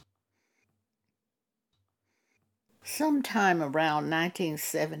Sometime around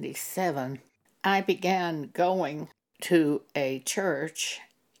 1977, I began going to a church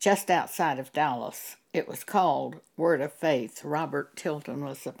just outside of Dallas. It was called Word of Faith. Robert Tilton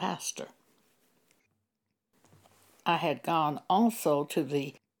was the pastor. I had gone also to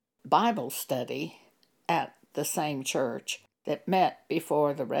the Bible study at the same church that met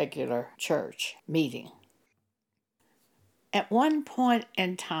before the regular church meeting. At one point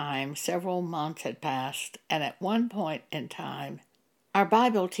in time, several months had passed, and at one point in time, our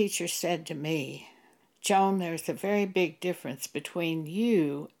Bible teacher said to me, "Joan, there's a very big difference between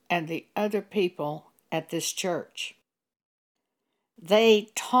you and the other people at this church. They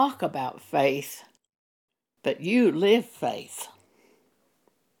talk about faith, but you live faith."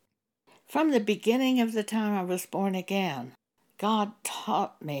 From the beginning of the time I was born again, God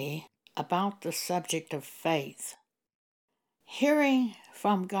taught me about the subject of faith. Hearing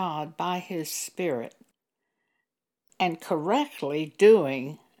from God by His Spirit and correctly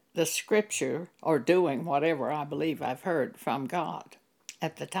doing the scripture or doing whatever I believe I've heard from God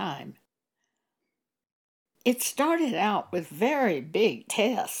at the time. It started out with very big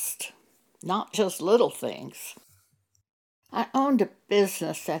tests, not just little things. I owned a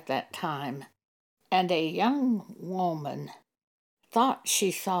business at that time, and a young woman thought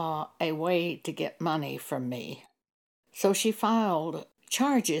she saw a way to get money from me. So she filed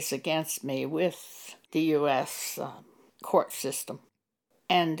charges against me with the U.S. Court system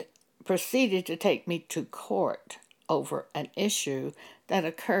and proceeded to take me to court over an issue that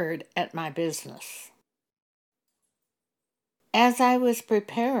occurred at my business. As I was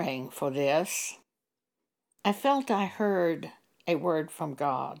preparing for this, I felt I heard a word from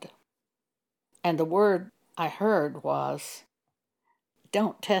God. And the word I heard was,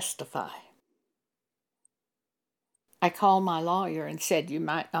 "Don't testify." I called my lawyer and said, "You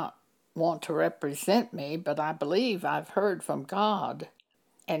might not want to represent me, but I believe I've heard from God,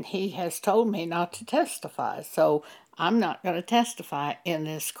 and He has told me not to testify, so I'm not going to testify in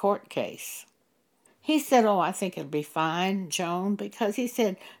this court case." He said, "Oh, I think it'll be fine, Joan," because he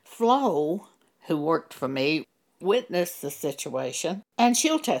said Flo, who worked for me, witnessed the situation, and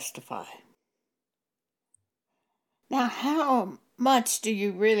she'll testify. Now, how much do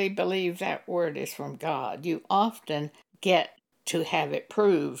you really believe that word is from God? You often get to have it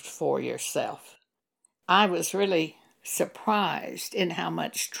proved for yourself. I was really surprised in how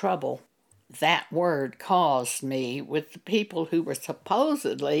much trouble that word caused me with the people who were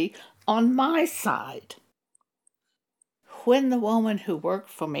supposedly on my side. When the woman who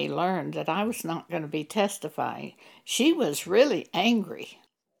worked for me learned that I was not going to be testifying, she was really angry.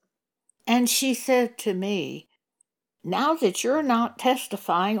 And she said to me, "Now that you're not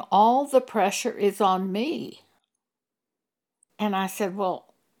testifying, all the pressure is on me." And I said,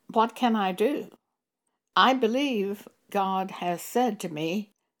 "Well, what can I do? I believe God has said to me,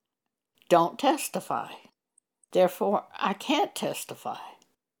 don't testify. Therefore, I can't testify."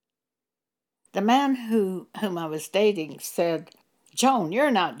 The man whom I was dating said, "Joan, you're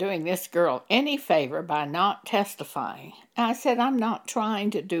not doing this girl any favor by not testifying." And I said, "I'm not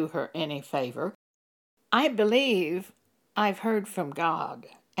trying to do her any favor. I believe I've heard from God,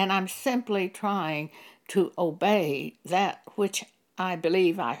 and I'm simply trying to obey that which I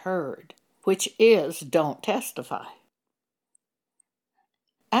believe I heard, which is don't testify."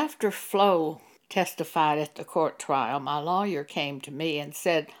 After Flo testified at the court trial, my lawyer came to me and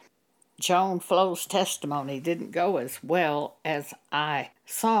said, "Joan, Flo's testimony didn't go as well as I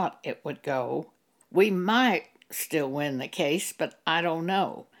thought it would go. We might still win the case, but I don't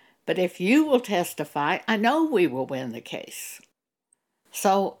know. But if you will testify, I know we will win the case."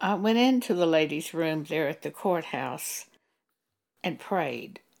 So I went into the ladies' room there at the courthouse and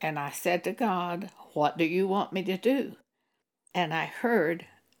prayed. And I said to God, "What do you want me to do?" And I heard,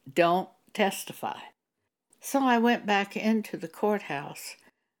 "Don't testify." So I went back into the courthouse.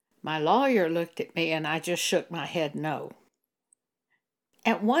 My lawyer looked at me and I just shook my head no.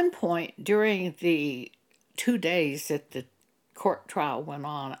 At one point during the 2 days that the court trial went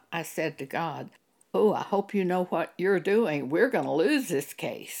on, I said to God, "Oh, I hope you know what you're doing. We're going to lose this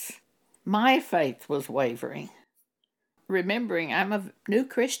case." My faith was wavering, remembering I'm a new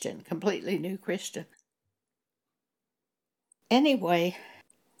Christian, completely new Christian. Anyway,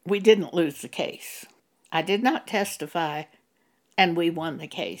 we didn't lose the case. I did not testify, and we won the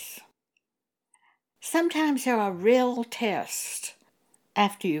case. Sometimes there are real tests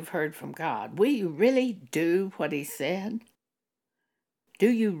after you've heard from God. Will you really do what He said? Do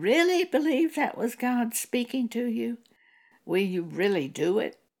you really believe that was God speaking to you? Will you really do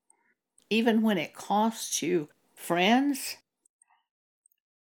it? Even when it costs you friends?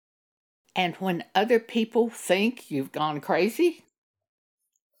 And when other people think you've gone crazy?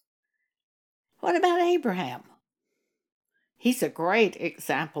 What about Abraham? He's a great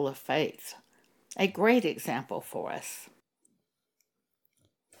example of faith, a great example for us.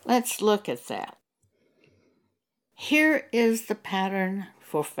 Let's look at that. Here is the pattern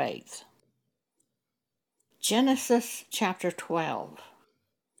for faith. Genesis chapter 12.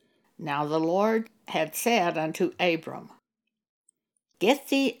 Now the Lord had said unto Abram, Get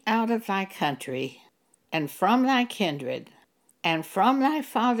thee out of thy country, and from thy kindred, and from thy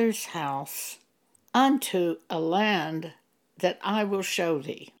father's house, unto a land that I will show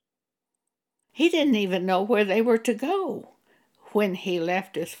thee. He didn't even know where they were to go when he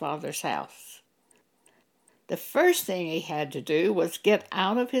left his father's house. The first thing he had to do was get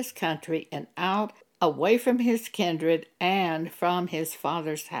out of his country and out away from his kindred and from his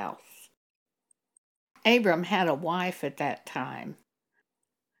father's house. Abram had a wife at that time.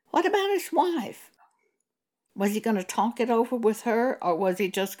 What about his wife? Was he going to talk it over with her, or was he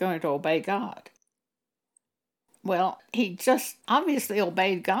just going to obey God? Well, he just obviously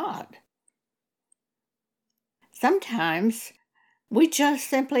obeyed God. Sometimes we just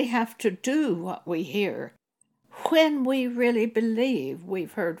simply have to do what we hear when we really believe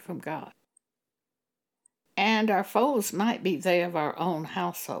we've heard from God. And our foes might be they of our own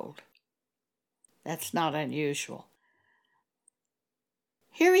household. That's not unusual.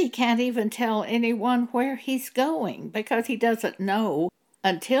 Here he can't even tell anyone where he's going because he doesn't know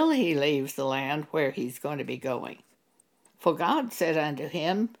until he leaves the land where he's going to be going. For God said unto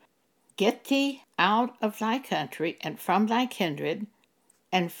him, Get thee out of thy country and from thy kindred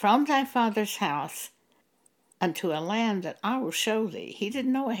and from thy father's house unto a land that I will show thee. He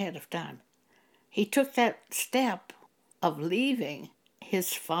didn't know ahead of time. He took that step of leaving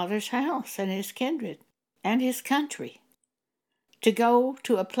his father's house and his kindred and his country to go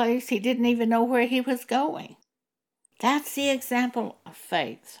to a place he didn't even know where he was going. That's the example of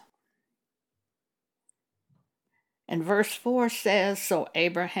faith. And verse 4 says, So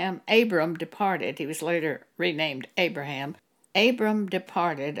Abram departed. He was later renamed Abraham. Abram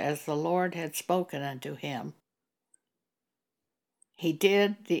departed as the Lord had spoken unto him. He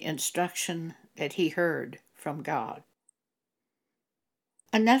did the instruction that he heard from God.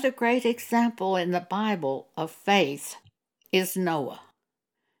 Another great example in the Bible of faith is Noah.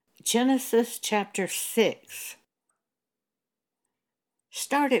 Genesis chapter 6.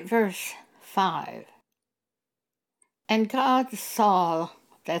 Start at verse 5. And God saw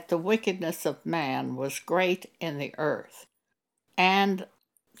that the wickedness of man was great in the earth, and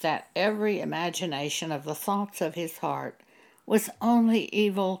that every imagination of the thoughts of his heart was only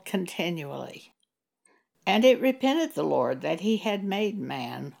evil continually. And it repented the Lord that he had made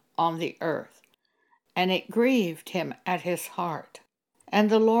man on the earth, and it grieved him at his heart. And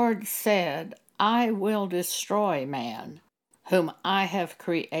the Lord said, I will destroy man, whom I have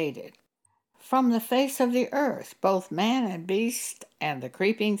created, from the face of the earth, both man and beast, and the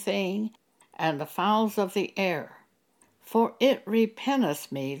creeping thing, and the fowls of the air. For it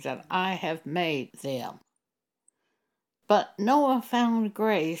repenteth me that I have made them. But Noah found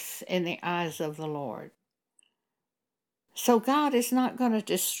grace in the eyes of the Lord. So God is not going to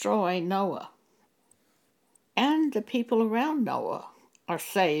destroy Noah. And the people around Noah are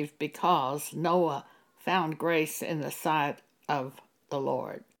saved because Noah found grace in the sight of the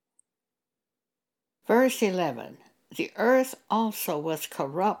Lord. Verse 11, The earth also was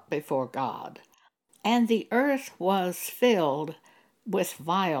corrupt before God, and the earth was filled with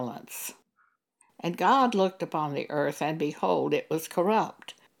violence. And God looked upon the earth, and behold, it was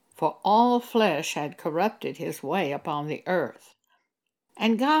corrupt, for all flesh had corrupted his way upon the earth.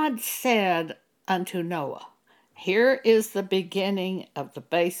 And God said unto Noah, Here is the beginning of the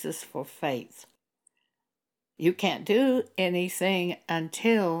basis for faith. You can't do anything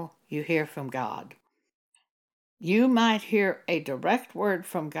until you hear from God. You might hear a direct word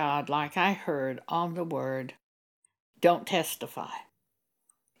from God like I heard on the word, don't testify.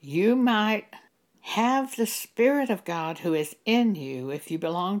 You might have the Spirit of God who is in you if you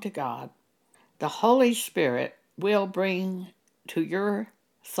belong to God. The Holy Spirit will bring to your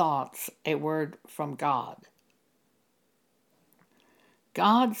thoughts a word from God.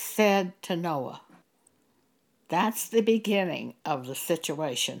 God said to Noah, that's the beginning of the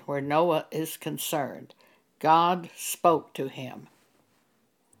situation where Noah is concerned. God spoke to him.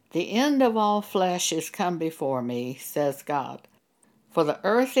 The end of all flesh is come before me, says God, for the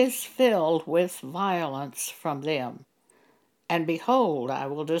earth is filled with violence from them. And behold, I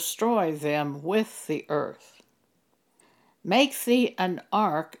will destroy them with the earth. Make thee an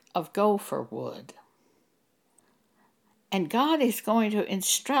ark of gopher wood. And God is going to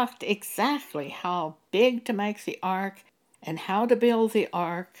instruct exactly how big to make the ark and how to build the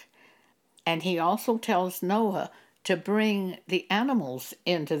ark. And he also tells Noah to bring the animals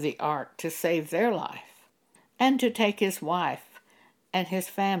into the ark to save their life, and to take his wife and his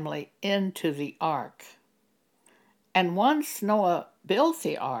family into the ark. And once Noah built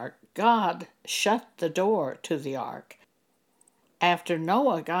the ark, God shut the door to the ark. After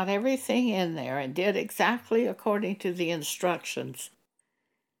Noah got everything in there and did exactly according to the instructions,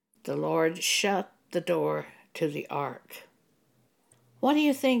 the Lord shut the door to the ark. What do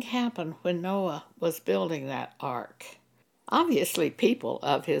you think happened when Noah was building that ark? Obviously, people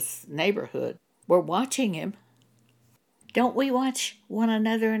of his neighborhood were watching him. Don't we watch one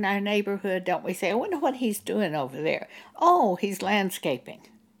another in our neighborhood? Don't we say, I wonder what he's doing over there? Oh, he's landscaping.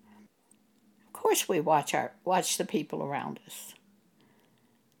 Of course we watch the people around us.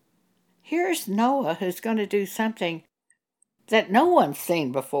 Here's Noah who's going to do something that no one's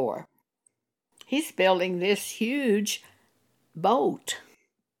seen before. He's building this huge boat.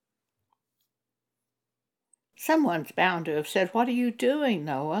 Someone's bound to have said, What are you doing,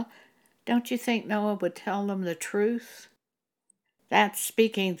 Noah? Don't you think Noah would tell them the truth? That's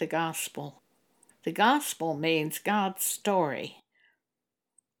speaking the gospel. The gospel means God's story.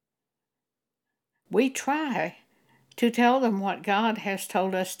 We try to tell them what God has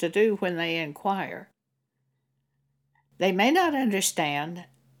told us to do when they inquire. They may not understand.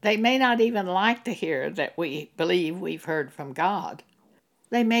 They may not even like to hear that we believe we've heard from God.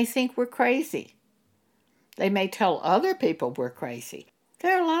 They may think we're crazy. They may tell other people we're crazy.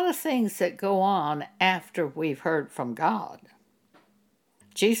 There are a lot of things that go on after we've heard from God.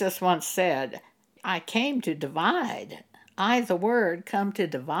 Jesus once said, I came to divide. I, the Word, come to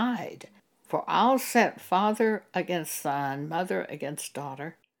divide. For I'll set father against son, mother against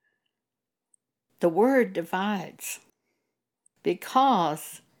daughter. The Word divides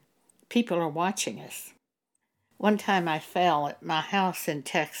because people are watching us. One time I fell at my house in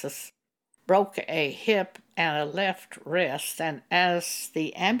Texas, broke a hip and a left wrist, and as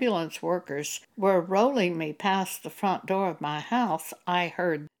the ambulance workers were rolling me past the front door of my house, I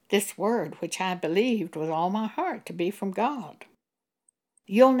heard this word, which I believed with all my heart to be from God.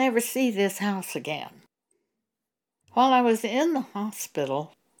 You'll never see this house again. While I was in the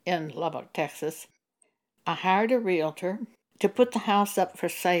hospital in Lubbock, Texas, I hired a realtor to put the house up for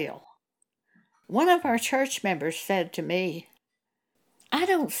sale. One of our church members said to me, I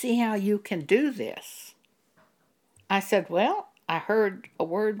don't see how you can do this. I said, well, I heard a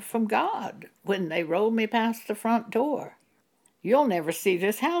word from God when they rolled me past the front door. You'll never see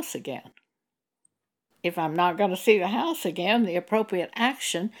this house again. If I'm not going to see the house again, the appropriate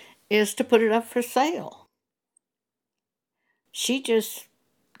action is to put it up for sale. She just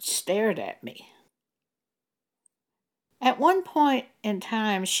stared at me. At one point in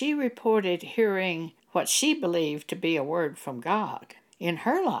time, she reported hearing what she believed to be a word from God in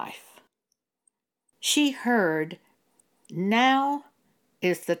her life. She heard, now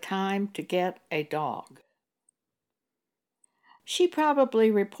is the time to get a dog. She probably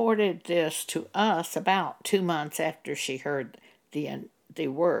reported this to us about 2 months after she heard the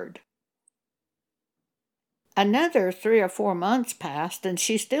word. Another 3 or 4 months passed and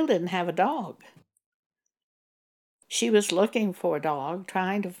she still didn't have a dog. She was looking for a dog,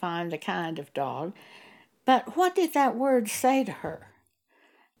 trying to find the kind of dog. But what did that word say to her?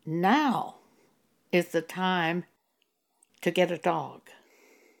 Now is the time to get a dog.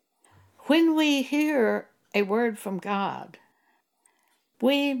 When we hear a word from God,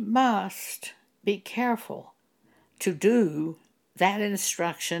 we must be careful to do that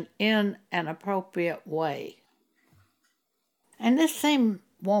instruction in an appropriate way. And this same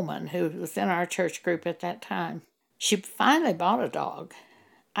woman who was in our church group at that time, she finally bought a dog.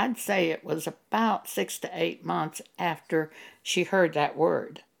 I'd say it was about 6 to 8 months after she heard that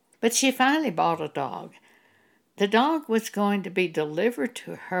word. But she finally bought a dog. The dog was going to be delivered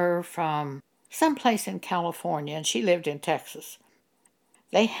to her from someplace in California, and she lived in Texas.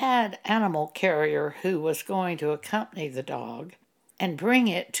 They had an animal carrier who was going to accompany the dog and bring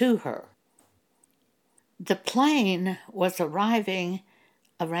it to her. The plane was arriving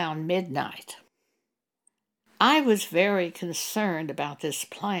around midnight. I was very concerned about this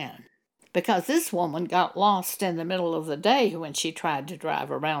plan because this woman got lost in the middle of the day when she tried to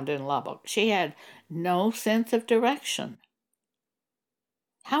drive around in Lubbock. She had no sense of direction.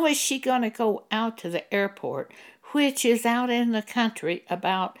 How is she going to go out to the airport, which is out in the country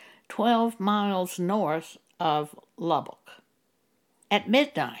about 12 miles north of Lubbock, at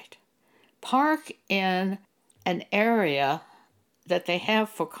midnight? Park in an area that they have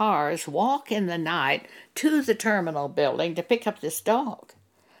for cars walk in the night to the terminal building to pick up this dog.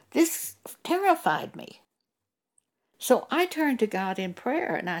 This terrified me. So I turned to God in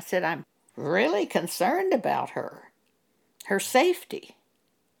prayer and I said, I'm really concerned about her safety.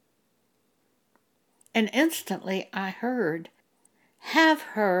 And instantly I heard, have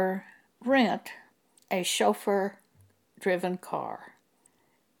her rent a chauffeur-driven car.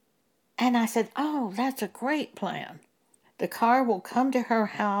 And I said, oh, that's a great plan. The car will come to her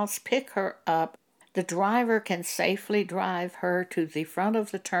house, pick her up. The driver can safely drive her to the front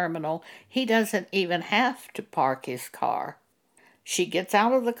of the terminal. He doesn't even have to park his car. She gets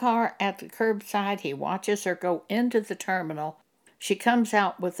out of the car at the curbside. He watches her go into the terminal. She comes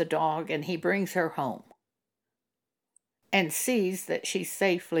out with the dog, and he brings her home and sees that she's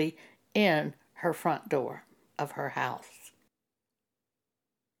safely in her front door of her house.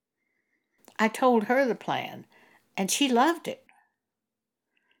 I told her the plan, and she loved it.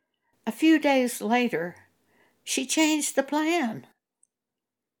 A few days later, she changed the plan.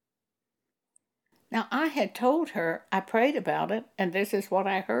 Now, I had told her, I prayed about it, and this is what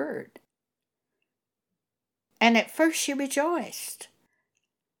I heard. And at first she rejoiced.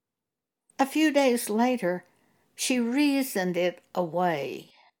 A few days later, she reasoned it away.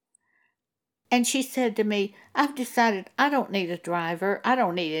 And she said to me, I've decided I don't need a driver. I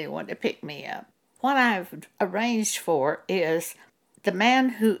don't need anyone to pick me up. What I've arranged for is the man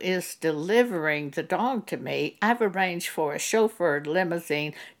who is delivering the dog to me, I've arranged for a chauffeured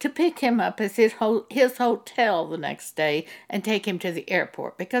limousine to pick him up at his hotel the next day and take him to the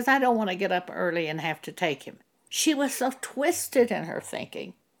airport because I don't want to get up early and have to take him. She was so twisted in her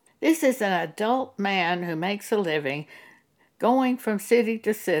thinking. This is an adult man who makes a living going from city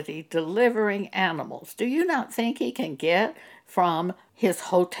to city delivering animals. Do you not think he can get from his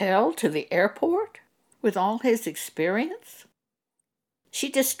hotel to the airport with all his experience?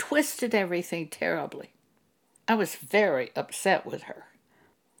 She just twisted everything terribly. I was very upset with her.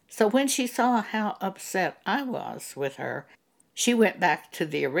 So when she saw how upset I was with her, she went back to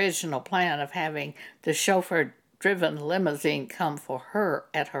the original plan of having the chauffeur-driven limousine come for her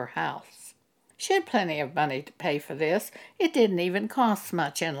at her house. She had plenty of money to pay for this. It didn't even cost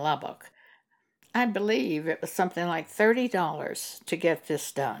much in Lubbock. I believe it was something like $30 to get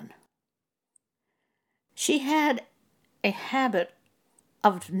this done. She had a habit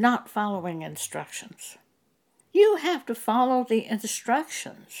of not following instructions. You have to follow the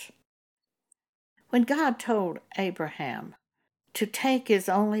instructions. When God told Abraham to take his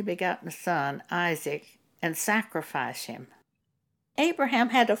only begotten son, Isaac, and sacrifice him, Abraham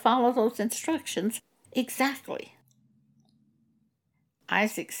had to follow those instructions exactly.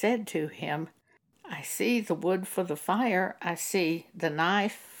 Isaac said to him, I see the wood for the fire, I see the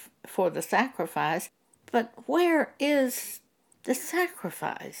knife for the sacrifice, but where is the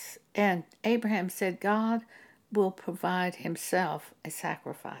sacrifice? And Abraham said, God will provide himself a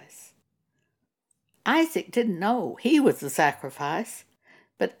sacrifice. Isaac didn't know he was the sacrifice,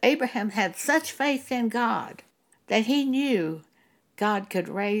 but Abraham had such faith in God that he knew God could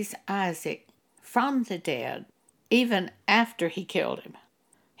raise Isaac from the dead even after he killed him.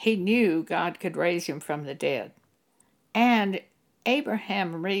 He knew God could raise him from the dead. And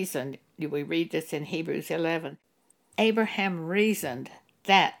Abraham reasoned, we read this in Hebrews 11, Abraham reasoned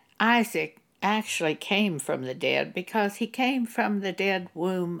that Isaac actually came from the dead because he came from the dead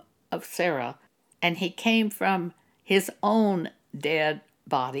womb of Sarah, and he came from his own dead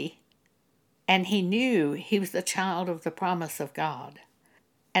body, and he knew he was the child of the promise of God,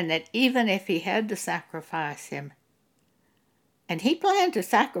 and that even if he had to sacrifice him, and he planned to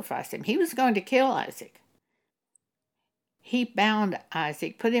sacrifice him, he was going to kill Isaac. He bound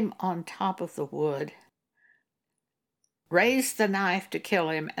Isaac, put him on top of the wood, raised the knife to kill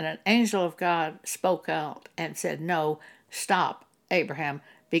him, and an angel of God spoke out and said, no, stop, Abraham,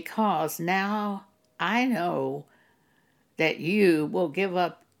 because now I know that you will give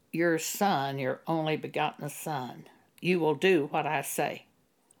up your son, your only begotten son. You will do what I say.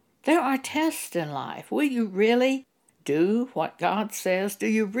 There are tests in life. Will you really do what God says? Do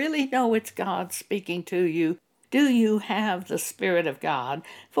you really know it's God speaking to you? Do you have the Spirit of God?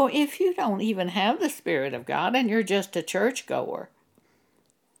 For if you don't even have the Spirit of God and you're just a churchgoer,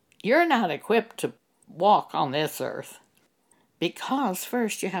 you're not equipped to walk on this earth. Because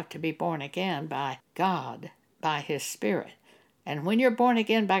first you have to be born again by God, by His Spirit. And when you're born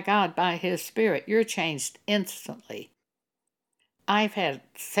again by God, by His Spirit, you're changed instantly. I've had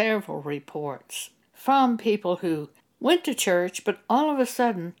several reports from people who went to church, but all of a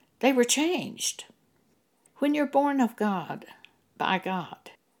sudden they were changed. When you're born of God, by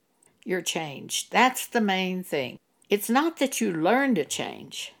God, you're changed. That's the main thing. It's not that you learn to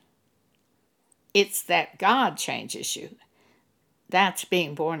change. It's that God changes you. That's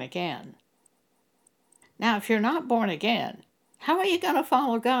being born again. Now, if you're not born again, how are you going to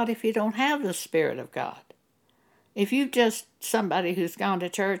follow God if you don't have the Spirit of God? If you're just somebody who's gone to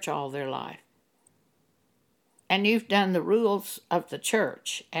church all their life, and you've done the rules of the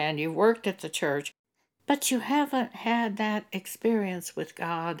church, and you've worked at the church, but you haven't had that experience with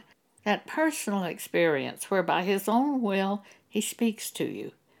God, that personal experience where by His own will He speaks to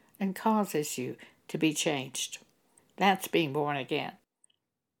you and causes you to be changed. That's being born again.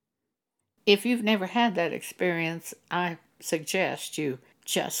 If you've never had that experience, I suggest you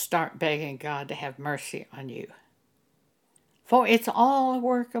just start begging God to have mercy on you. For it's all a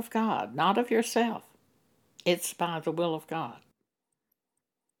work of God, not of yourself. It's by the will of God.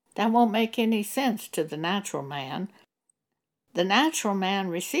 That won't make any sense to the natural man. The natural man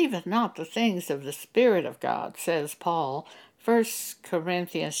receiveth not the things of the Spirit of God, says Paul, 1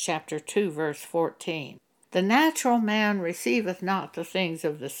 Corinthians chapter 2, verse 14. The natural man receiveth not the things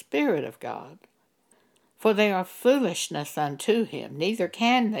of the Spirit of God, for they are foolishness unto him, neither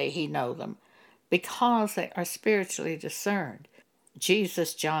can he know them, because they are spiritually discerned.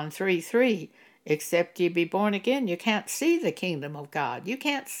 Jesus, John 3:3, except ye be born again, you can't see the kingdom of God. You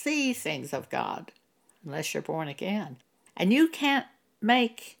can't see things of God unless you're born again. And you can't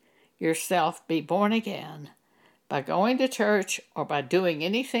make yourself be born again by going to church or by doing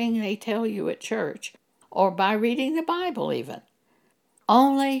anything they tell you at church or by reading the Bible even.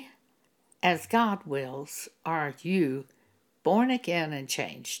 Only as God wills are you born again and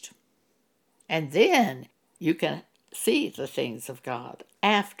changed. And then you can see the things of God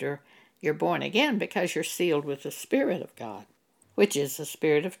after you're born again because you're sealed with the Spirit of God, which is the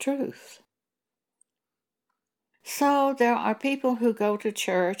Spirit of truth. So there are people who go to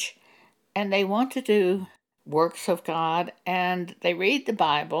church and they want to do works of God and they read the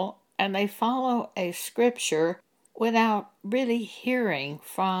Bible and they follow a scripture without really hearing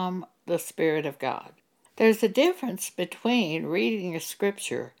from the Spirit of God. There's a difference between reading a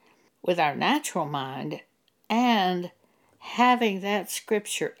scripture with our natural mind and having that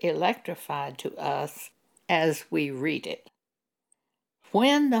scripture electrified to us as we read it.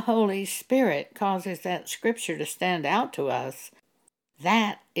 When the Holy Spirit causes that scripture to stand out to us,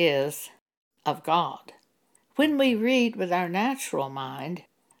 that is of God. When we read with our natural mind,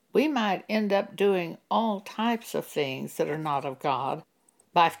 we might end up doing all types of things that are not of God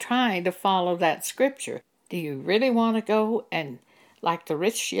by trying to follow that scripture. Do you really want to go and, like the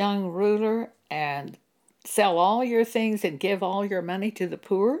rich young ruler, and sell all your things and give all your money to the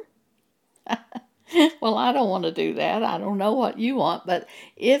poor? Well, I don't want to do that. I don't know what you want, but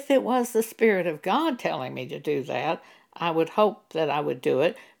if it was the Spirit of God telling me to do that, I would hope that I would do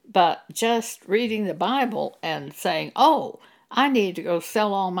it. But just reading the Bible and saying, oh, I need to go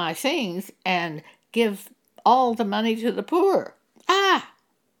sell all my things and give all the money to the poor.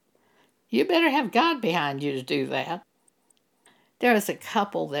 You better have God behind you to do that. There was a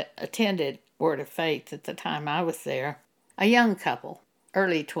couple that attended Word of Faith at the time I was there, a young couple,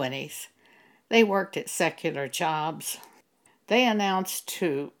 early 20s. They worked at secular jobs. They announced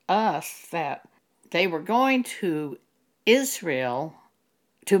to us that they were going to Israel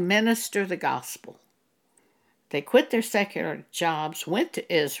to minister the gospel. They quit their secular jobs, went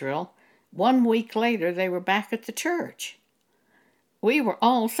to Israel. 1 week later, they were back at the church. We were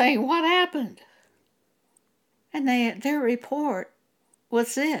all saying, what happened? And their report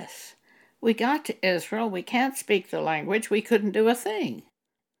was this. We got to Israel. We can't speak the language. We couldn't do a thing.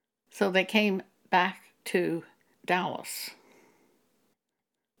 So they came back to Dallas.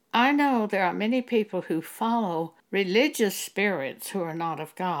 I know there are many people who follow religious spirits who are not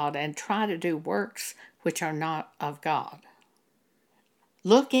of God and try to do works which are not of God.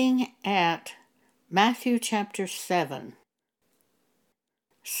 Looking at Matthew chapter 7,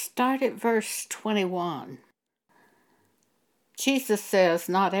 start at verse 21. Jesus says,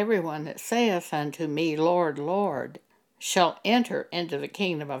 not everyone that saith unto me, Lord, Lord, shall enter into the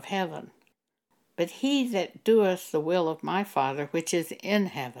kingdom of heaven, but he that doeth the will of my Father which is in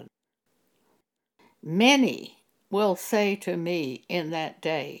heaven. Many will say to me in that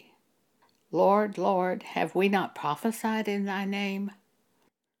day, Lord, Lord, have we not prophesied in thy name?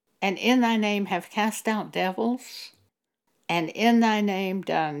 And in thy name have cast out devils? And in thy name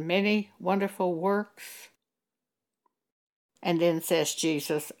done many wonderful works? And then says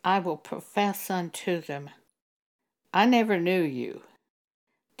Jesus, I will profess unto them, I never knew you.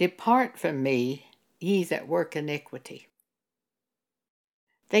 Depart from me, ye that work iniquity.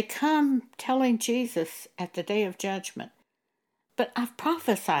 They come telling Jesus at the day of judgment, but I've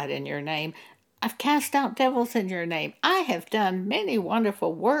prophesied in your name. I've cast out devils in your name. I have done many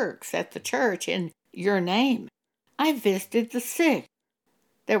wonderful works at the church in your name. I visited the sick.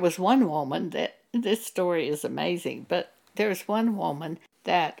 There was one woman that, this story is amazing, but there's one woman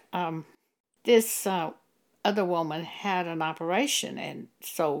that this other woman had an operation, and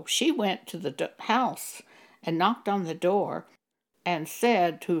so she went to the house and knocked on the door and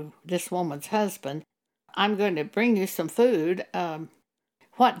said to this woman's husband, I'm going to bring you some food.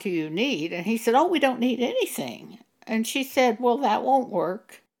 What do you need? And he said, oh, we don't need anything. And she said, well, that won't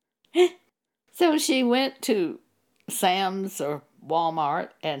work. So she went to Sam's or Walmart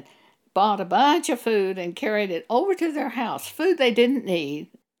and bought a bunch of food and carried it over to their house. Food they didn't need,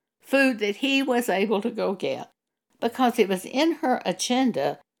 food that he was able to go get, because it was in her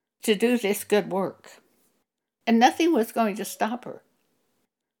agenda to do this good work. And nothing was going to stop her.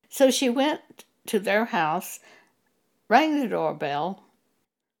 So she went to their house, rang the doorbell.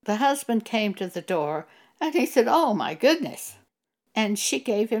 The husband came to the door, and he said, oh, my goodness. And she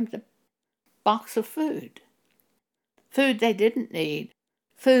gave him the box of food. Food they didn't need.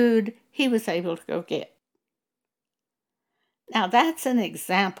 Food he was able to go get. Now that's an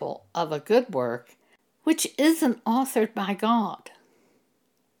example of a good work which isn't authored by God.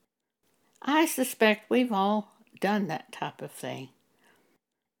 I suspect we've all done that type of thing.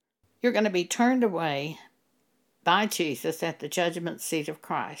 You're going to be turned away by Jesus at the judgment seat of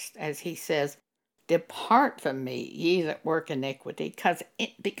Christ, as he says, depart from me, ye that work iniquity,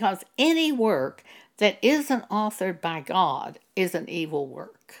 because any work that isn't authored by God is an evil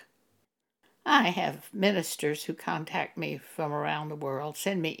work. I have ministers who contact me from around the world,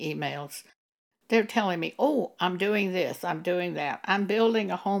 send me emails. They're telling me, oh, I'm doing this, I'm doing that. I'm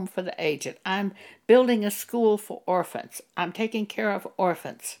building a home for the aged. I'm building a school for orphans. I'm taking care of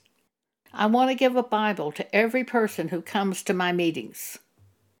orphans. I want to give a Bible to every person who comes to my meetings.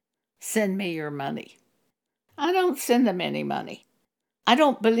 Send me your money. I don't send them any money. I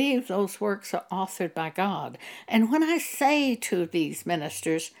don't believe those works are authored by God. And when I say to these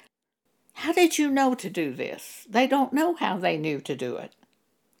ministers, how did you know to do this? They don't know how they knew to do it.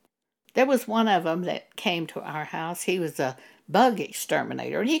 There was one of them that came to our house. He was a bug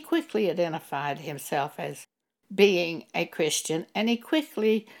exterminator, and he quickly identified himself as being a Christian, and he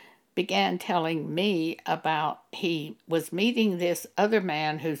quickly began telling me about he was meeting this other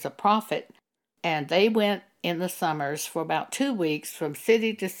man who's a prophet, and they went in the summers for about 2 weeks from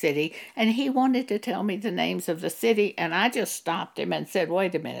city to city, and he wanted to tell me the names of the city, and I just stopped him and said,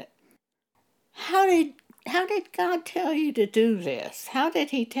 wait a minute. How did God tell you to do this? How did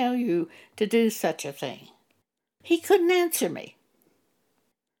he tell you to do such a thing? He couldn't answer me.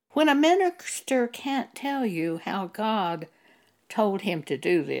 When a minister can't tell you how God told him to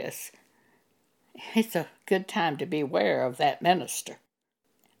do this, it's a good time to beware of that minister.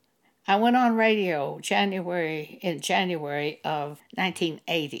 I went on radio in January of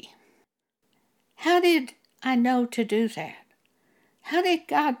 1980. How did I know to do that? How did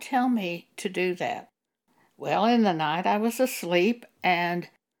God tell me to do that? Well, in the night I was asleep, and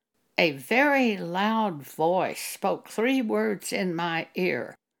a very loud voice spoke 3 words in my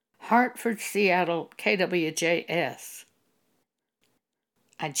ear. Hartford, Seattle, KWJS.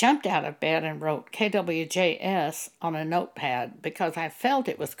 I jumped out of bed and wrote KWJS on a notepad because I felt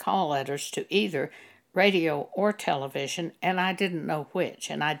it was call letters to either radio or television, and I didn't know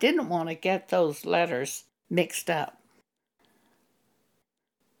which, and I didn't want to get those letters mixed up.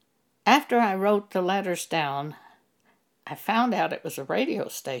 After I wrote the letters down, I found out it was a radio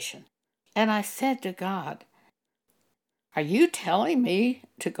station, and I said to God, are you telling me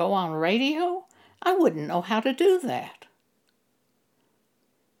to go on radio? I wouldn't know how to do that.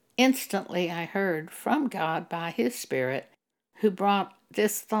 Instantly I heard from God by His Spirit, who brought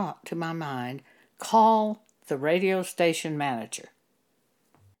this thought to my mind: call the radio station manager.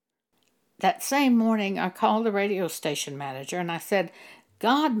 That same morning I called the radio station manager and I said,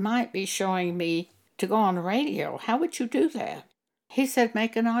 God might be showing me to go on radio. How would you do that? He said,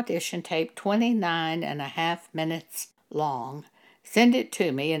 make an audition tape 29.5 minutes long. Send it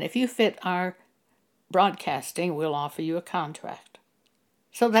to me, and if you fit our broadcasting, we'll offer you a contract.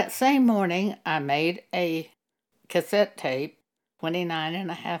 So that same morning, I made a cassette tape,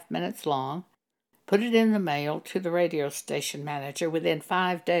 29.5 minutes long, put it in the mail to the radio station manager. Within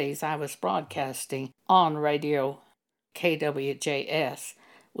 5 days, I was broadcasting on radio KWJS.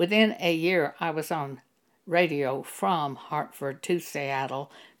 Within a year, I was on radio from Hartford to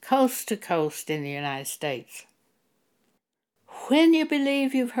Seattle, coast to coast in the United States. When you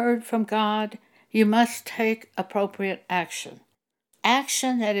believe you've heard from God, you must take appropriate action.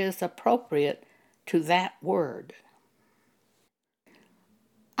 Action that is appropriate to that word.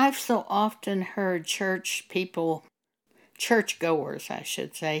 I've so often heard churchgoers, I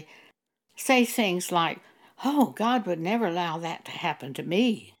should say things like, "Oh, God would never allow that to happen to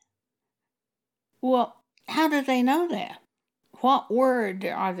me." Well, how do they know that? What word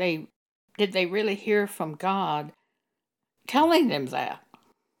did they really hear from God telling them that?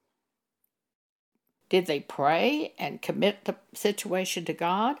 Did they pray and commit the situation to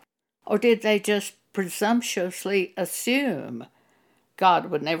God? Or did they just presumptuously assume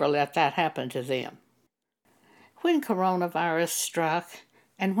God would never let that happen to them? When coronavirus struck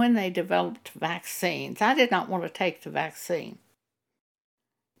and when they developed vaccines, I did not want to take the vaccine.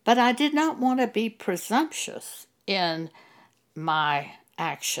 But I did not want to be presumptuous in my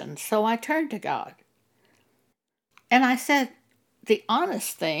actions, so I turned to God. And I said the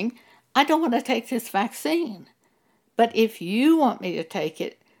honest thing, I don't want to take this vaccine. But if you want me to take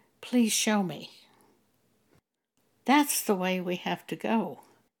it, please show me. That's the way we have to go.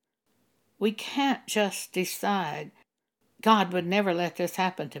 We can't just decide, God would never let this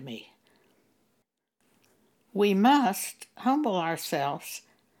happen to me. We must humble ourselves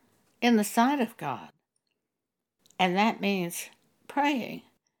in the sight of God. And that means praying,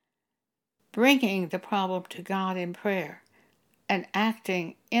 bringing the problem to God in prayer, and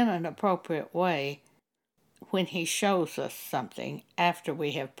acting in an appropriate way when He shows us something after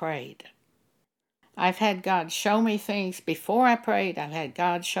we have prayed. I've had God show me things before I prayed. I've had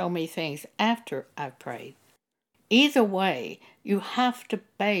God show me things after I've prayed. Either way, you have to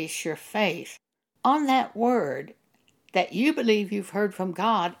base your faith on that word that you believe you've heard from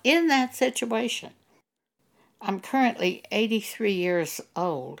God in that situation. I'm currently 83 years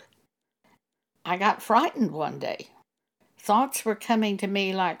old. I got frightened one day. Thoughts were coming to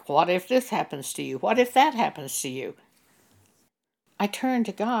me like, what if this happens to you? What if that happens to you? I turned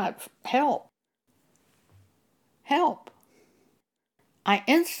to God, help. Help. I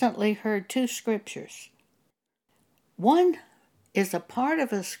instantly heard two scriptures. One is a part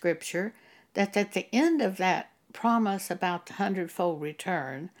of a scripture that's at the end of that promise about the hundredfold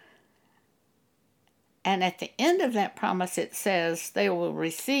return. And at the end of that promise, it says they will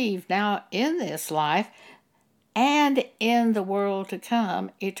receive now in this life and in the world to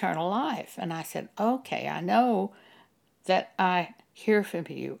come eternal life. And I said, okay, I know that I hear from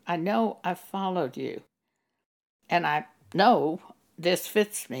you. I know I've followed you. And I know this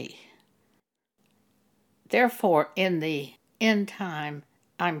fits me. Therefore, in the end time,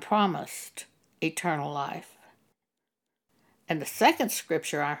 I'm promised eternal life. And the second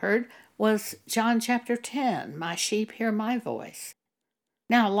scripture I heard was John chapter 10, my sheep hear my voice.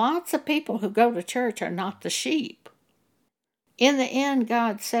 Now, lots of people who go to church are not the sheep. In the end,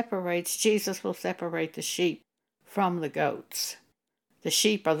 Jesus will separate the sheep from the goats. The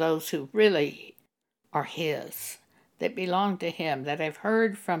sheep are those who really are His, that belong to Him, that have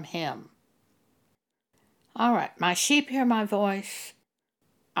heard from Him. All right, my sheep hear my voice.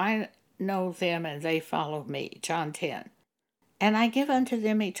 I know them and they follow me. John 10. And I give unto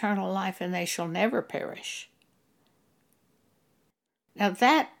them eternal life, and they shall never perish. Now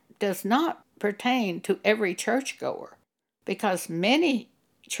that does not pertain to every churchgoer, because many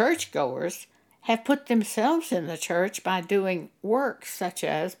churchgoers have put themselves in the church by doing works such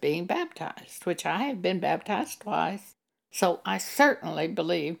as being baptized, which I have been baptized twice. So I certainly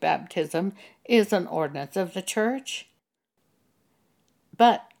believe baptism is an ordinance of the church.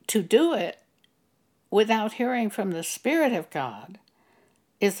 But to do it without hearing from the Spirit of God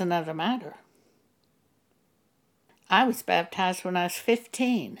is another matter. I was baptized when I was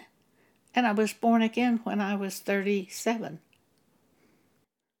 15, and I was born again when I was 37.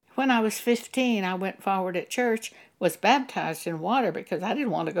 When I was 15, I went forward at church, was baptized in water because I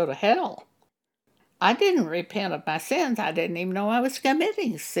didn't want to go to hell. I didn't repent of my sins. I didn't even know I was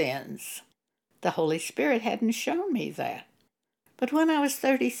committing sins. The Holy Spirit hadn't shown me that. But when I was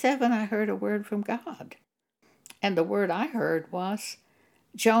 37, I heard a word from God. And the word I heard was,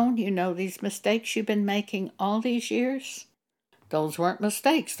 Joan, you know these mistakes you've been making all these years? Those weren't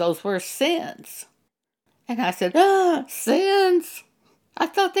mistakes. Those were sins. And I said, sins? I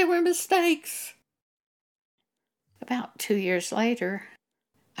thought they were mistakes. About 2 years later,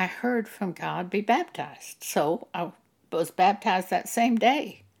 I heard from God, be baptized. So I was baptized that same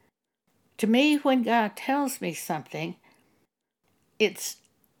day. To me, when God tells me something, it's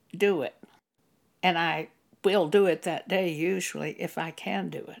do it. And I will do it that day, usually, if I can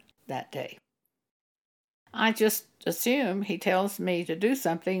do it that day. I just assume He tells me to do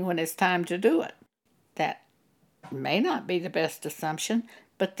something when it's time to do it. That may not be the best assumption,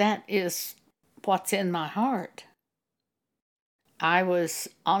 but that is what's in my heart. I was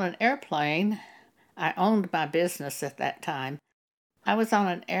on an airplane. I owned my business at that time, I was on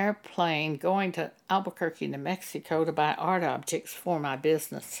an airplane going to Albuquerque, New Mexico to buy art objects for my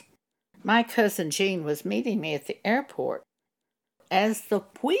business. My cousin Jean was meeting me at the airport. As the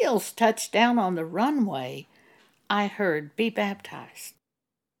wheels touched down on the runway, I heard, "Be baptized."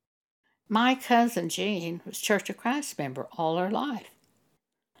 My cousin Jean was Church of Christ member all her life.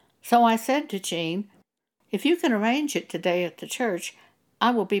 So I said to Jean, "If you can arrange it today at the church,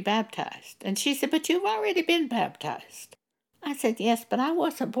 I will be baptized." And she said, "But you've already been baptized." I said, "Yes, but I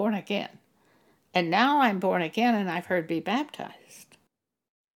wasn't born again. And now I'm born again and I've heard be baptized."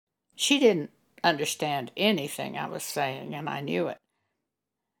 She didn't understand anything I was saying, and I knew it.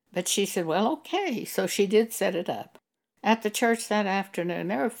 But she said, "Well, okay." So she did set it up. At the church that afternoon,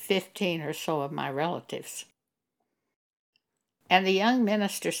 there were 15 or so of my relatives. And the young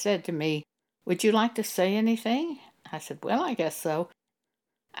minister said to me, "Would you like to say anything?" I said, "Well, I guess so."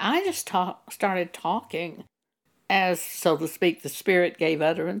 I just started talking as, so to speak, the Spirit gave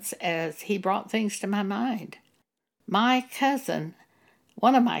utterance as He brought things to my mind. My cousin,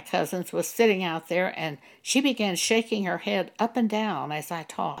 one of my cousins, was sitting out there and she began shaking her head up and down as I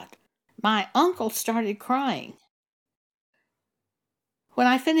taught. My uncle started crying. When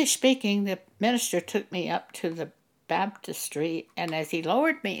I finished speaking, the minister took me up to the baptistry, and as he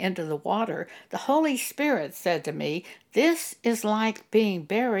lowered me into the water, the Holy Spirit said to me, "This is like being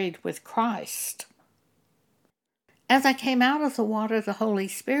buried with Christ." As I came out of the water, the Holy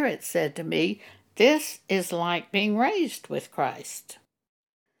Spirit said to me, "This is like being raised with Christ."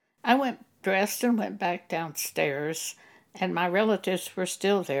 I went dressed and went back downstairs, and my relatives were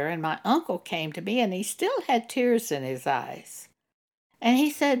still there, and my uncle came to me, and he still had tears in his eyes. And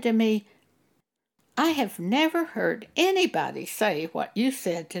he said to me, "I have never heard anybody say what you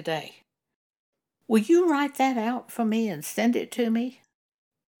said today. Will you write that out for me and send it to me?"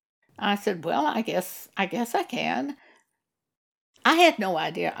 I said, "Well, I guess I can." I had no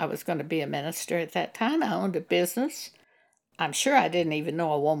idea I was going to be a minister at that time. I owned a business. I'm sure I didn't even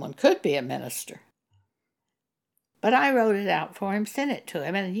know a woman could be a minister. But I wrote it out for him, sent it to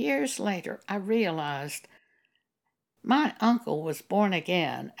him, and years later I realized my uncle was born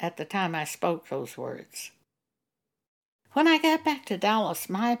again at the time I spoke those words. When I got back to Dallas,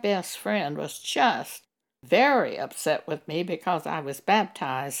 my best friend was just very upset with me because I was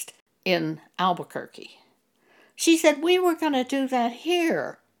baptized in Albuquerque. She said, "We were going to do that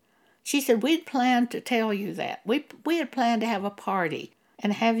here." She said, "We'd planned to tell you that. We had planned to have a party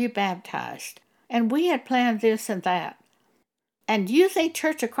and have you baptized. And we had planned this and that. And do you think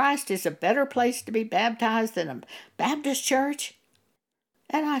Church of Christ is a better place to be baptized than a Baptist church?"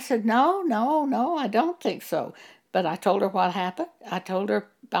 And I said, No, I don't think so." But I told her what happened. I told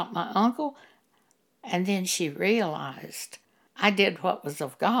her about my uncle. And then she realized I did what was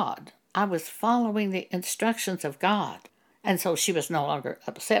of God. I was following the instructions of God. And so she was no longer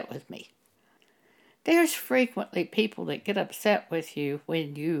upset with me. There's frequently people that get upset with you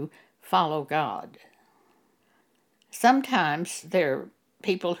when you follow God. Sometimes they're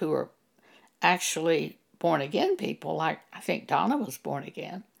people who are actually born again people, like I think Donna was born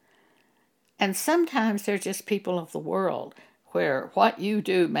again. And sometimes they're just people of the world where what you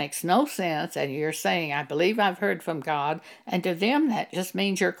do makes no sense and you're saying, "I believe I've heard from God," and to them that just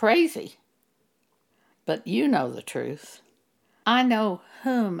means you're crazy. But you know the truth. "I know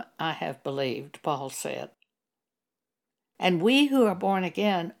whom I have believed," Paul said. And we who are born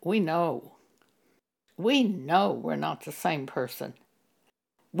again, we know. We know we're not the same person.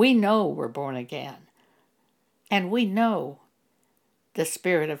 We know we're born again. And we know the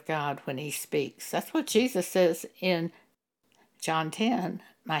Spirit of God when He speaks. That's what Jesus says in John 10.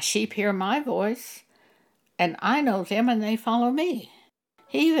 "My sheep hear my voice, and I know them and they follow me."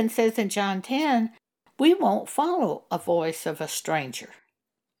 He even says in John 10, we won't follow a voice of a stranger.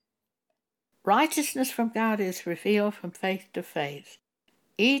 Righteousness from God is revealed from faith to faith.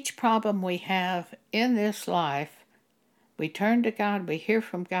 Each problem we have in this life, we turn to God, we hear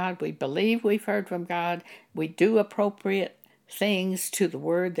from God, we believe we've heard from God, we do appropriate things to the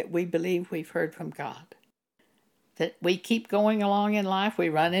word that we believe we've heard from God. That we keep going along in life, we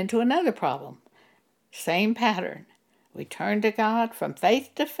run into another problem. Same pattern. We turn to God from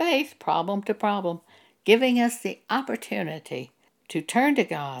faith to faith, problem to problem, giving us the opportunity to turn to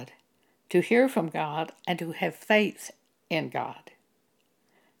God, to hear from God, and to have faith in God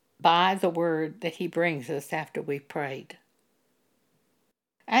by the word that He brings us after we've prayed.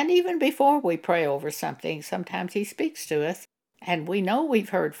 And even before we pray over something, sometimes He speaks to us, and we know we've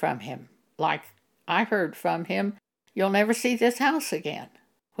heard from Him. Like I heard from Him, "You'll never see this house again,"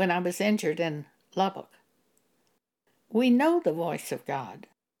 when I was injured in Lubbock. We know the voice of God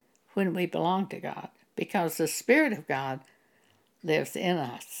when we belong to God, because the Spirit of God lives in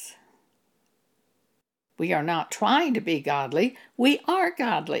us. We are not trying to be godly. We are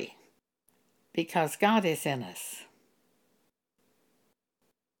godly because God is in us.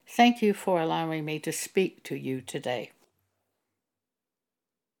 Thank you for allowing me to speak to you today.